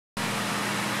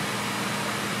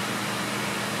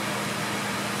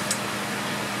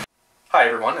Hi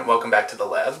everyone, and welcome back to the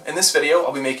lab. In this video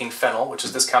I'll be making phenol, which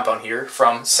is this compound here,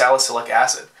 from salicylic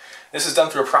acid. This is done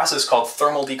through a process called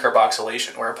thermal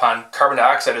decarboxylation, whereupon carbon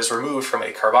dioxide is removed from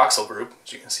a carboxyl group,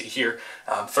 as you can see here,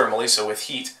 thermally, so with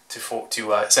heat,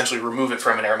 to essentially remove it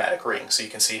from an aromatic ring. So you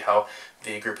can see how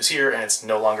the group is here and it's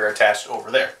no longer attached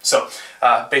over there. So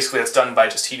basically that's done by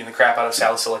just heating the crap out of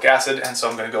salicylic acid, and so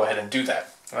I'm going to go ahead and do that.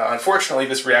 Unfortunately,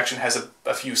 this reaction has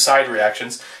a few side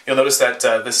reactions. You'll notice that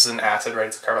this is an acid, right?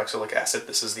 It's a carboxylic acid.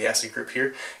 This is the acid group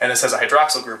here. And this has a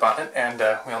hydroxyl group on it. And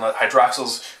we all know that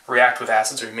hydroxyls react with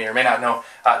acids, or you may or may not know,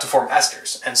 to form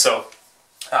esters. And so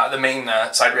the main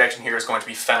side reaction here is going to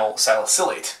be phenyl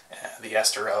salicylate, the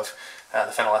ester of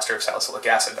the phenyl ester of salicylic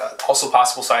acid. Also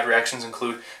possible side reactions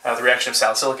include the reaction of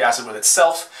salicylic acid with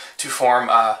itself to form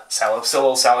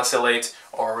salicylyl salicylate,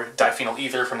 or diphenyl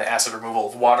ether from the acid removal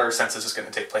of water, since this is going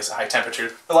to take place at high temperature.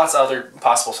 There are lots of other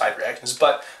possible side reactions,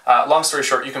 but long story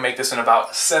short, you can make this in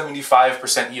about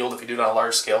 75% yield if you do it on a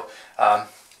large scale.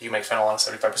 You can make phenol on a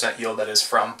 75% yield that is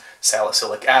from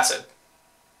salicylic acid.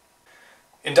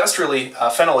 Industrially,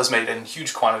 phenol is made in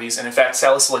huge quantities, and in fact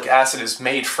salicylic acid is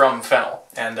made from phenol.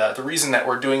 And the reason that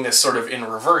we're doing this sort of in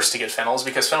reverse to get phenol is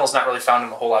because phenol is not really found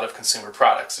in a whole lot of consumer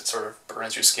products. It sort of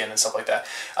burns your skin and stuff like that.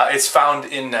 It's found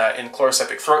in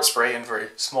chloroseptic throat spray in very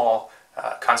small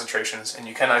concentrations, and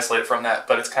you can isolate it from that,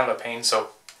 but it's kind of a pain. So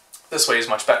this way is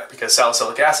much better because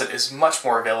salicylic acid is much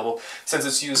more available, since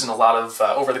it's used in a lot of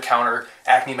over-the-counter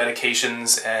acne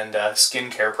medications and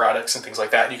skincare products and things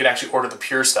like that. You can actually order the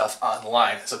pure stuff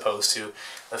online as opposed to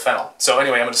the phenol. So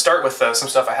anyway, I'm going to start with some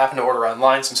stuff I happen to order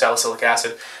online, some salicylic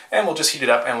acid, and we'll just heat it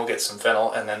up and we'll get some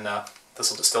phenol, and then this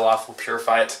will distill off, we'll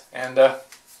purify it, and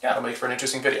yeah, it'll make for an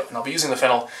interesting video. And I'll be using the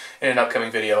phenol in an upcoming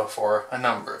video for a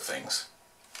number of things.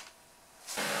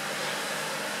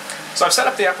 So I've set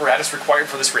up the apparatus required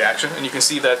for this reaction, and you can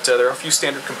see that there are a few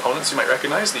standard components you might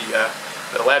recognize.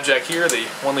 The lab jack here, the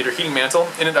 1 liter heating mantle.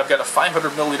 In it I've got a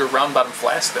 500 milliliter round bottom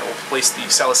flask that will place the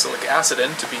salicylic acid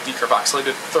in to be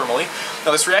decarboxylated thermally.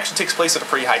 Now this reaction takes place at a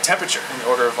pretty high temperature, in the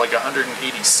order of like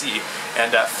 180 C,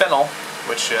 and phenol,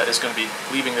 which is going to be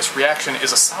leaving this reaction,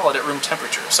 is a solid at room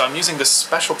temperature. So I'm using this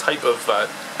special type of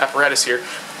apparatus here.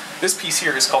 This piece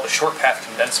here is called a short path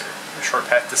condenser, or short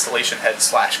path distillation head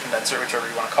 / condenser, whichever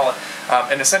you want to call it.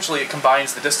 And essentially it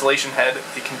combines the distillation head,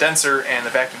 the condenser, and the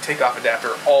vacuum takeoff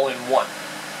adapter all in one.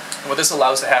 And what this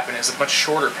allows to happen is a much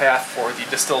shorter path for the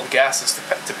distilled gases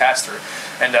to pass through.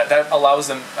 And that allows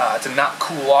them to not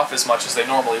cool off as much as they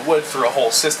normally would through a whole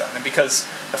system. And because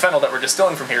the phenol that we're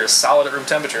distilling from here is solid at room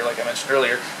temperature, like I mentioned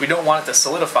earlier, we don't want it to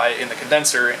solidify in the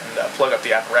condenser and plug up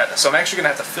the apparatus. So I'm actually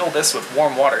going to have to fill this with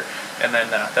warm water, and then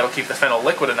that'll keep the phenol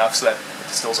liquid enough so that it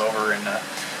distills over and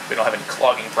we don't have any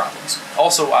clogging problems.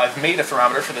 Also, I've made a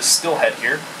thermometer for this still head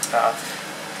here.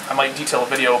 I might detail a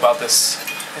video about this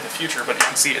in the future, but you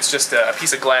can see it's just a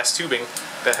piece of glass tubing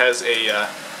that has a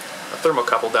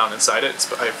thermocouple down inside it.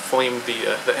 I flamed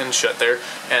the end shut there,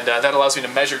 and that allows me to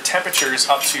measure temperatures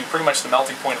up to pretty much the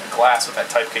melting point of the glass with that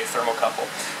Type K thermocouple.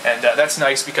 And that's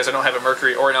nice because I don't have a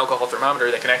mercury or an alcohol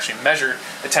thermometer that can actually measure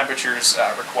the temperatures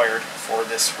required for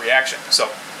this reaction. So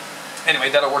anyway,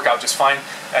 that'll work out just fine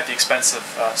at the expense of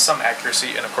some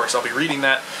accuracy, and of course I'll be reading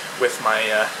that with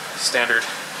my standard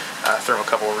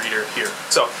thermocouple reader here.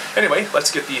 So anyway, let's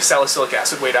get the salicylic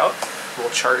acid weighed out. We'll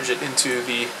charge it into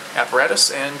the apparatus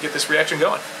and get this reaction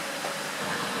going.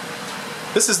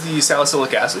 This is the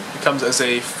salicylic acid. It comes as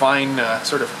a fine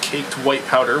sort of caked white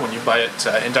powder when you buy it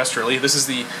industrially. This is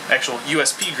the actual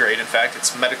USP grade. In fact,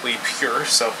 it's medically pure,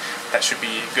 so that should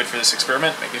be good for this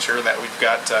experiment, making sure that we've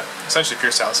got essentially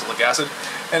pure salicylic acid.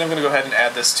 And I'm going to go ahead and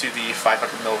add this to the 500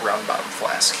 ml round bottom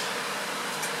flask.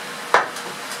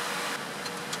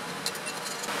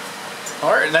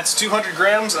 Alright, and that's 200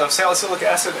 grams of salicylic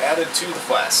acid added to the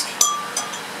flask.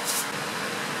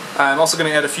 I'm also going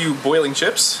to add a few boiling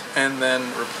chips and then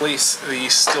replace the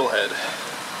still head.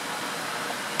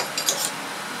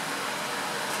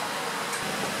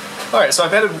 Alright, so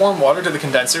I've added warm water to the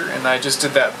condenser, and I just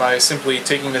did that by simply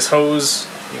taking this hose,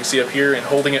 you can see up here, and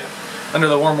holding it under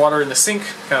the warm water in the sink,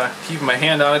 kind of keeping my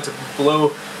hand on it to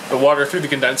blow the water through the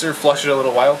condenser, flush it a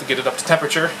little while to get it up to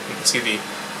temperature. You can see the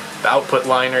output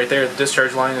line right there, the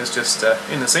discharge line is just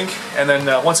in the sink, and then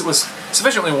once it was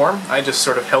sufficiently warm, I just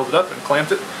sort of held it up and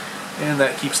clamped it, and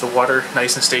that keeps the water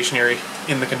nice and stationary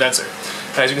in the condenser.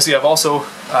 And as you can see, I've also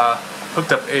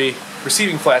hooked up a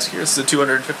receiving flask here. This is a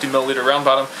 250 milliliter round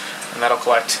bottom, and that'll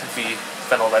collect the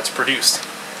phenol that's produced.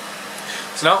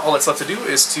 So now all that's left to do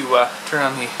is to turn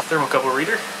on the thermocouple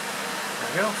reader.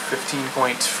 There we go,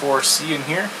 15.4 C in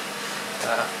here.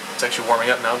 It's actually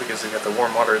warming up now because they got the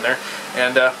warm water in there.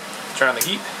 And turn on the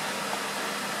heat,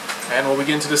 and we'll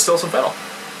begin to distill some phenol.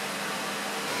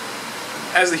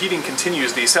 As the heating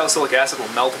continues, the salicylic acid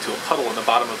will melt into a puddle in the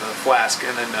bottom of the flask,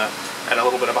 and then at a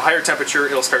little bit of a higher temperature,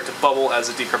 it'll start to bubble as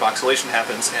the decarboxylation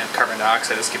happens and carbon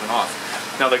dioxide is given off.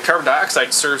 Now, the carbon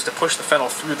dioxide serves to push the phenol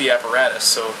through the apparatus,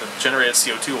 so the generated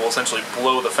CO2 will essentially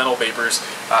blow the phenol vapors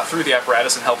through the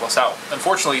apparatus and help us out.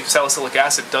 Unfortunately, salicylic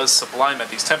acid does sublime at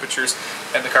these temperatures,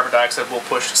 and the carbon dioxide will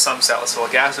push some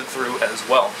salicylic acid through as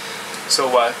well. So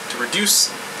to reduce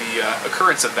the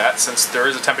occurrence of that, since there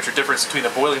is a temperature difference between the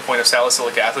boiling point of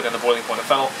salicylic acid and the boiling point of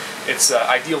phenol, it's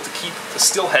ideal to keep the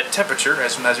still head temperature,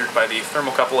 as measured by the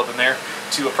thermocouple up in there,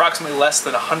 to approximately less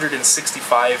than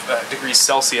 165 degrees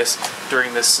Celsius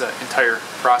during this entire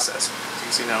process. So you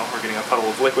can see now we're getting a puddle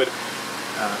of liquid.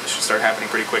 This should start happening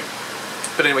pretty quick.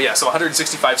 But anyway, yeah, so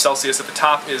 165 Celsius at the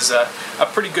top is a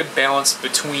pretty good balance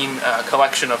between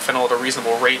collection of phenol at a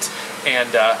reasonable rate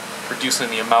and reducing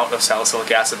the amount of salicylic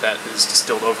acid that is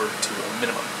distilled over to a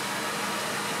minimum.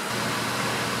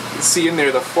 You can see in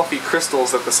there the fluffy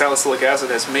crystals that the salicylic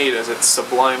acid has made as it's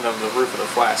sublimed on the roof of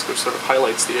the flask, which sort of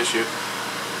highlights the issue.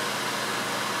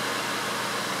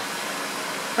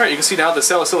 Alright, you can see now the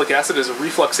salicylic acid is a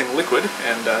refluxing liquid,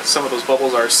 and some of those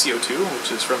bubbles are CO2,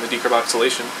 which is from the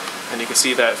decarboxylation. And you can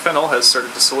see that phenol has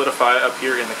started to solidify up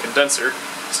here in the condenser.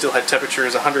 Still head temperature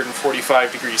is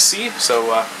 145 degrees C, so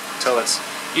tell that's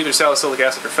either salicylic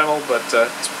acid or phenol, but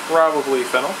it's probably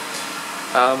phenol.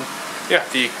 Yeah,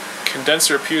 the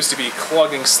condenser appears to be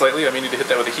clogging slightly. I may need to hit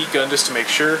that with a heat gun just to make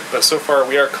sure, but so far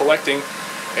we are collecting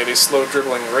at a slow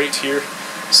dribbling rate here,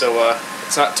 so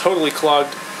it's not totally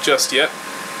clogged just yet.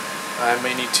 I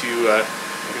may need to, like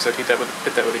I said, hit that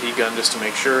with a heat gun just to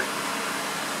make sure.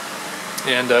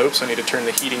 And oops, I need to turn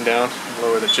the heating down and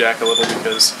lower the jack a little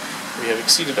because we have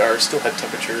exceeded our still head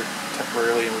temperature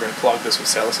temporarily, and we're going to clog this with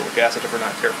salicylic acid if we're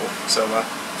not careful. So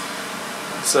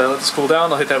let's let this cool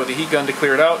down. I'll hit that with the heat gun to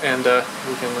clear it out, and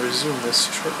we can resume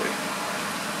this shortly.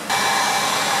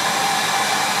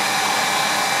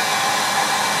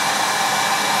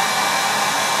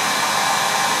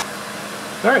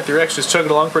 Alright, the reaction is chugging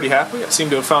along pretty happily. I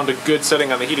seem to have found a good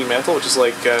setting on the heating mantle, which is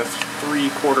like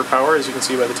 3/4 power, as you can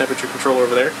see by the temperature controller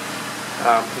over there.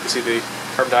 You can see the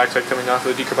carbon dioxide coming off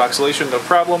of the decarboxylation, no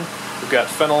problem. We've got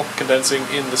phenol condensing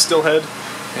in the still head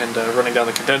and running down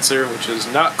the condenser, which is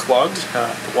not clogged.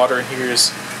 The water in here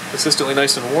is consistently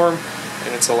nice and warm,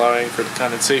 and it's allowing for the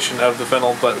condensation of the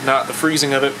phenol, but not the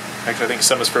freezing of it. Actually, I think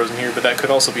some is frozen here, but that could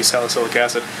also be salicylic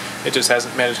acid. It just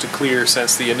hasn't managed to clear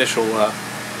since the initial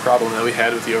problem that we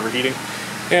had with the overheating.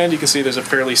 And you can see there's a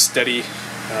fairly steady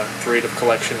rate of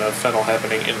collection of phenol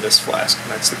happening in this flask.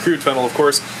 And that's the crude phenol, of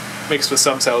course, mixed with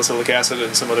some salicylic acid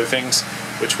and some other things,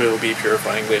 which we'll be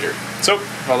purifying later. So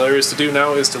all there is to do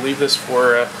now is to leave this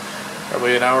for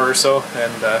probably an hour or so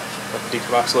and let the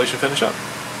decarboxylation finish up.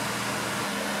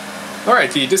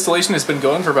 Alright, the distillation has been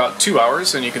going for about 2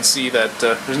 hours, and you can see that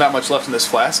there's not much left in this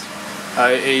flask.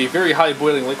 A very high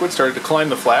boiling liquid started to climb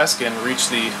the flask and reach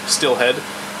the still head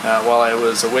while I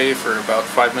was away for about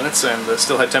 5 minutes, and the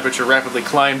still head temperature rapidly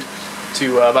climbed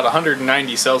to about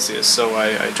 190 Celsius, so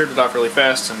I turned it off really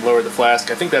fast and lowered the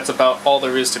flask. I think that's about all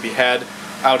there is to be had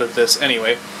out of this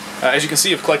anyway. As you can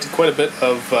see, I've collected quite a bit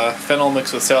of phenol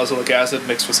mixed with salicylic acid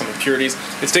mixed with some impurities.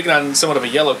 It's taken on somewhat of a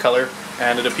yellow color,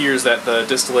 and it appears that the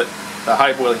distillate, the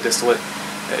high boiling distillate,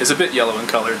 is a bit yellow in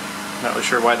color. Not really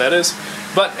sure why that is,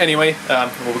 but anyway,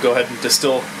 we'll go ahead and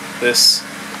distill this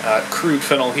crude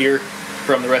phenol here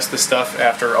from the rest of the stuff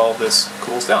after all this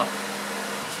cools down.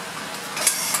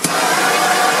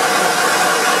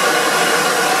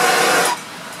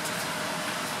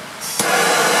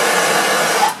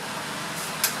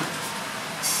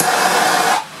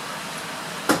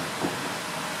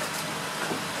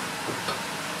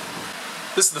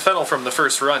 This is the phenol from the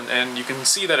first run, and you can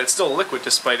see that it's still a liquid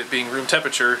despite it being room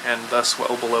temperature and thus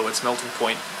well below its melting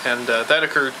point. And that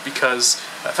occurred because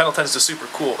phenol tends to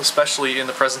supercool, especially in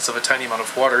the presence of a tiny amount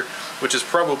of water, which is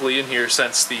probably in here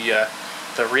since the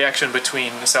reaction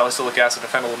between salicylic acid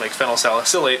and phenol will make phenyl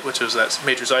salicylate, which is that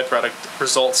major side product,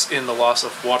 results in the loss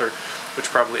of water, which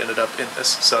probably ended up in this.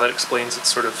 So that explains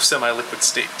its sort of semi-liquid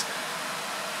state.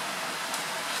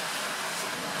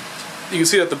 You can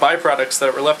see that the byproducts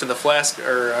that were left in the flask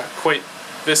are quite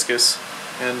viscous,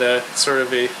 and it's sort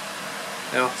of a,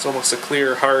 it's almost a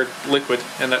clear, hard liquid,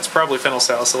 and that's probably phenyl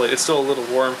salicylate. It's still a little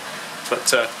warm,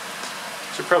 but I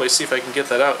should probably see if I can get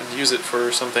that out and use it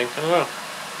for something. I don't know.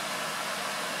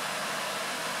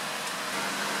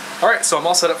 Alright, so I'm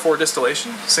all set up for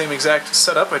distillation. Same exact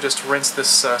setup. I just rinsed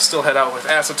this still head out with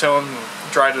acetone,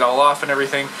 and dried it all off and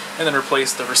everything, and then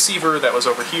replaced the receiver that was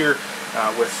over here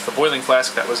with the boiling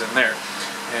flask that was in there.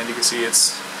 And you can see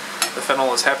it's The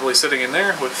phenol is happily sitting in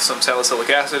there with some salicylic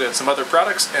acid and some other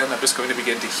products, and I'm just going to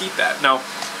begin to heat that. Now,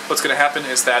 what's going to happen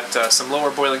is that some lower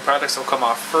boiling products will come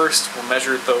off first. We'll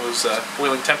measure those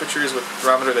boiling temperatures with the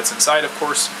thermometer that's inside, of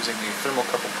course, using the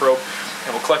thermocouple probe,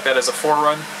 and we'll collect that as a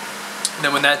forerun. And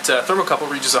then when that thermocouple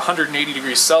reaches 180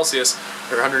 degrees Celsius,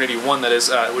 or 181 that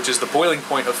is, which is the boiling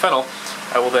point of phenol,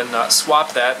 I will then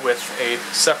swap that with a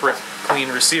separate clean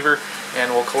receiver,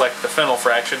 and we'll collect the phenol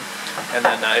fraction. And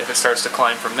then if it starts to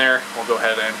climb from there, we'll go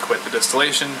ahead and quit the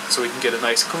distillation so we can get a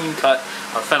nice clean cut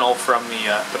of phenol from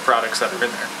the products that are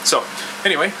in there. So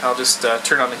anyway, I'll just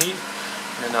turn on the heat,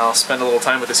 and I'll spend a little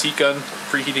time with this heat gun,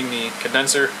 preheating the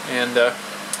condenser, and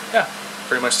yeah,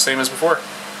 pretty much the same as before.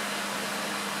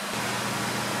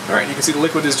 Alright, you can see the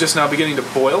liquid is just now beginning to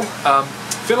boil.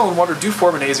 Phenol and water do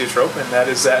form an azeotrope, and that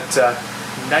is at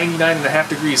 99.5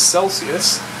 degrees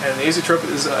Celsius, and the azeotrope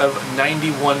is of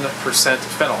 91%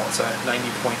 phenol. It's a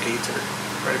 90.8 or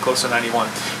right close to 91.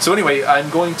 So anyway, I'm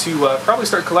going to probably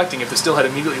start collecting if the stillhead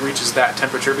immediately reaches that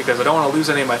temperature, because I don't want to lose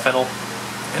any of my phenol,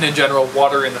 and in general,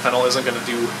 water in the phenol isn't going to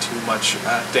do too much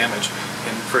damage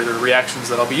in further reactions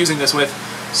that I'll be using this with.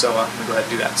 So I'm going to go ahead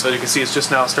and do that. So you can see it's just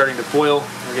now starting to boil.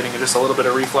 We're getting just a little bit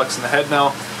of reflux in the head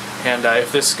now. And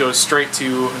if this goes straight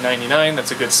to 99,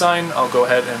 that's a good sign. I'll go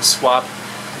ahead and swap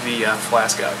the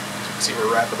flask out. So you can see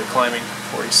we're rapidly climbing.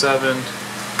 47,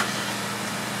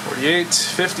 48,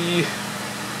 50. And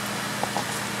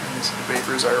the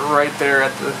vapors are right there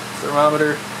at the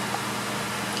thermometer.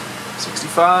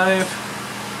 65,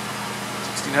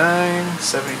 69,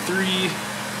 73.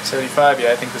 75,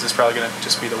 yeah, I think this is probably going to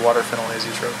just be the water phenol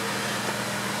azeotrope.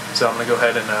 So I'm going to go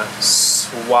ahead and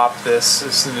swap this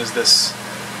as soon as this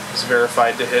is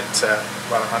verified to hit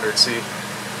about 100 C.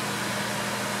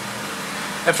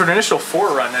 After an initial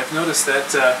forerun, I've noticed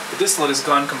that the distillate has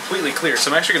gone completely clear,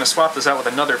 so I'm actually going to swap this out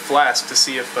with another flask to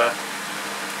see if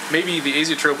maybe the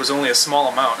azeotrope was only a small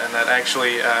amount, and that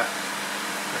actually the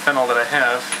phenol that I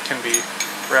have can be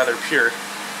rather pure.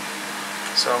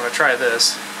 So I'm going to try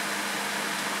this.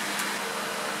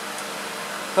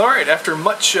 Alright, after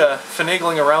much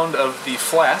finagling around of the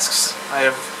flasks, I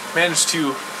have managed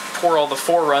to pour all the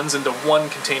foreruns into one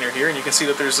container here, and you can see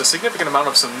that there's a significant amount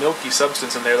of some milky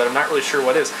substance in there that I'm not really sure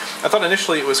what is. I thought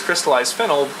initially it was crystallized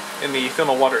phenol in the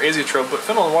phenol water azeotrope, but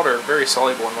phenol and water are very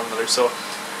soluble in one another, so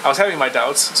I was having my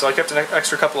doubts, so I kept an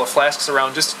extra couple of flasks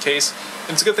around just in case.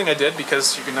 And it's a good thing I did,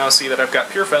 because you can now see that I've got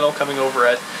pure phenol coming over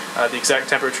at the exact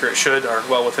temperature it should, or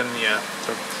well within the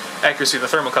accuracy of the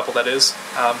thermocouple, that is,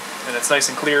 and it's nice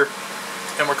and clear,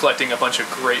 and we're collecting a bunch of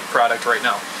great product right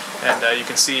now. And you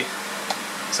can see,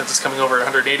 since it's coming over at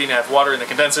 180 and I have water in the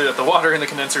condenser, that the water in the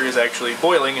condenser is actually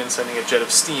boiling and sending a jet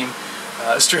of steam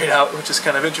straight out, which is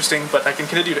kind of interesting, but I can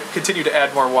continue to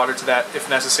add more water to that if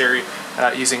necessary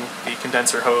using the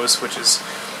condenser hose, which is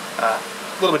a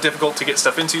little bit difficult to get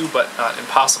stuff into, but not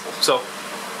impossible. So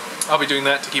I'll be doing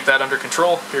that to keep that under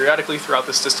control periodically throughout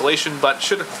this distillation, but it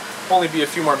should only be a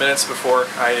few more minutes before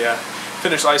I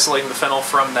finish isolating the phenol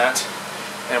from that,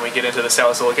 and we get into the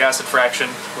salicylic acid fraction,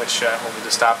 which will need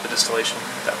to stop the distillation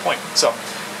at that point. So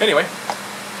anyway,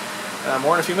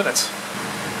 more in a few minutes.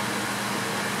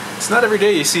 It's not every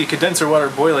day you see condenser water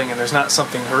boiling and there's not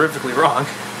something horrifically wrong.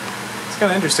 It's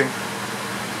kind of interesting.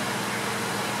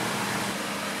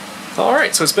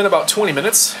 Alright, so it's been about 20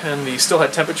 minutes, and the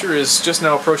stillhead temperature is just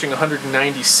now approaching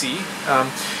 190 C.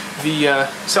 The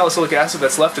salicylic acid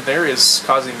that's left in there is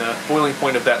causing the boiling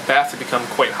point of that bath to become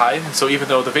quite high, and so even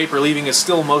though the vapor leaving is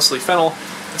still mostly phenol,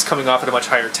 it's coming off at a much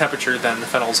higher temperature than the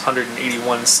phenol's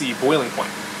 181 C boiling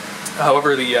point.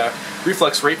 However, the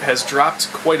reflux rate has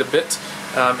dropped quite a bit,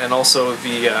 and also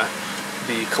the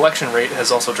collection rate has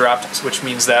also dropped, which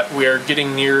means that we are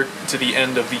getting near to the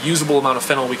end of the usable amount of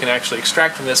phenol we can actually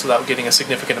extract from this without getting a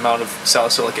significant amount of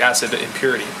salicylic acid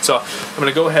impurity. So I'm going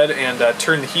to go ahead and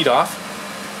turn the heat off,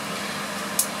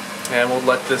 and we'll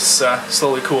let this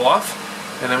slowly cool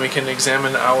off, and then we can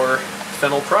examine our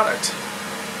phenol product.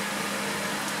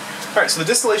 Alright, so the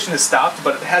distillation has stopped,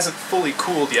 but it hasn't fully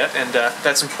cooled yet, and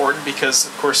that's important because,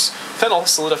 of course, phenol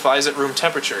solidifies at room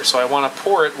temperature, so I want to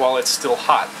pour it while it's still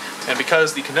hot. And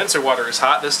because the condenser water is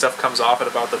hot, this stuff comes off at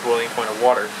about the boiling point of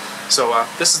water. So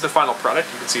this is the final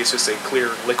product. You can see it's just a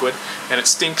clear liquid, and it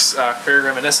stinks very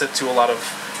reminiscent to a lot of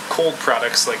cold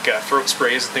products like throat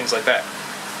sprays and things like that.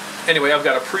 Anyway, I've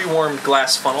got a pre-warmed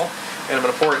glass funnel, and I'm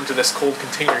going to pour it into this cold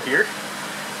container here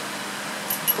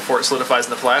before it solidifies in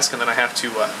the flask, and then I have to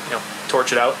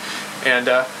torch it out, and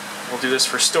we'll do this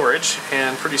for storage,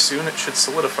 and pretty soon it should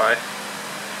solidify.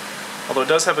 Although it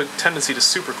does have a tendency to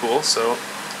supercool, so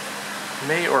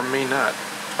may or may not.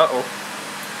 Uh-oh.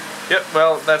 Yep,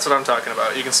 well, that's what I'm talking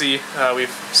about. You can see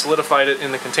we've solidified it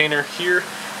in the container here,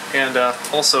 and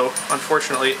also,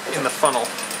 unfortunately, in the funnel.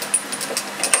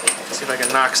 Let's see if I can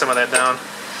knock some of that down.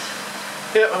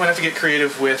 Yeah, I'm going to have to get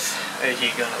creative with a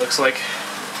heat gun, it looks like.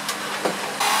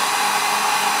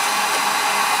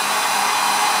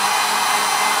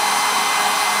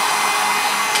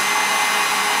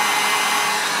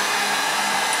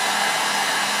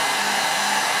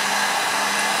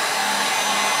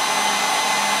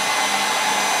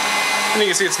 And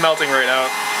you can see it's melting right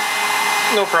out.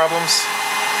 No problems.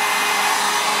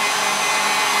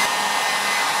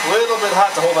 A little bit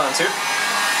hot to hold on to.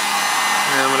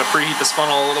 And I'm going to preheat this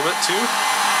funnel a little bit too,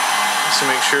 just to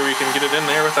make sure we can get it in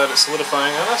there without it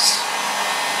solidifying on us.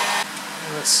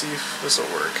 And let's see if this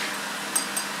will work.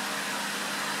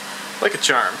 Like a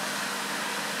charm.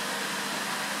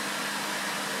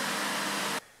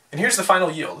 And here's the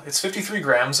final yield. It's 53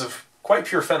 grams of quite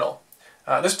pure phenol.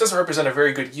 This doesn't represent a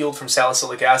very good yield from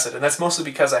salicylic acid, and that's mostly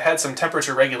because I had some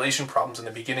temperature regulation problems in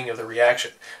the beginning of the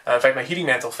reaction. In fact, my heating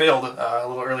mantle failed a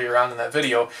little earlier on in that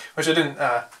video, which I didn't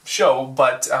show,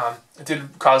 but it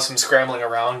did cause some scrambling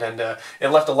around, and it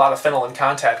left a lot of phenol in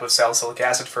contact with salicylic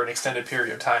acid for an extended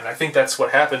period of time. And I think that's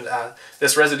what happened.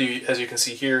 This residue, as you can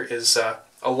see here, is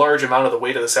a large amount of the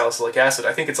weight of the salicylic acid.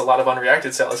 I think it's a lot of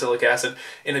unreacted salicylic acid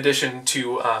in addition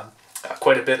to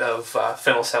quite a bit of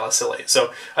phenyl salicylate.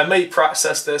 So I may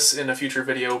process this in a future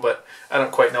video, but I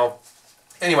don't quite know.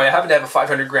 Anyway, I happen to have a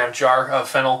 500 gram jar of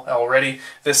phenol already.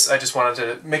 This I just wanted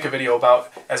to make a video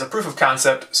about as a proof of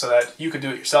concept so that you could do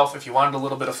it yourself if you wanted a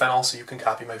little bit of phenol, so you can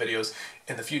copy my videos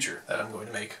in the future that I'm going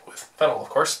to make with phenol, of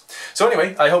course. So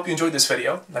anyway, I hope you enjoyed this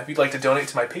video. If you'd like to donate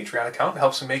to my Patreon account, it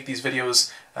helps me make these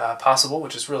videos possible,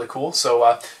 which is really cool.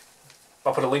 So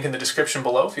I'll put a link in the description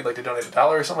below if you'd like to donate $1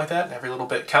 or something like that, and every little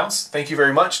bit counts. Thank you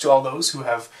very much to all those who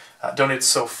have donated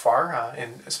so far,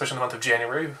 especially in the month of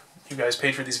January. You guys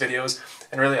paid for these videos,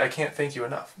 and really I can't thank you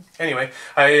enough. Anyway,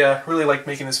 I really liked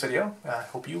making this video. I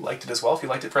hope you liked it as well. If you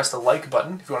liked it, press the like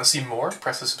button. If you want to see more,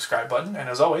 press the subscribe button. And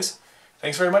as always,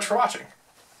 thanks very much for watching.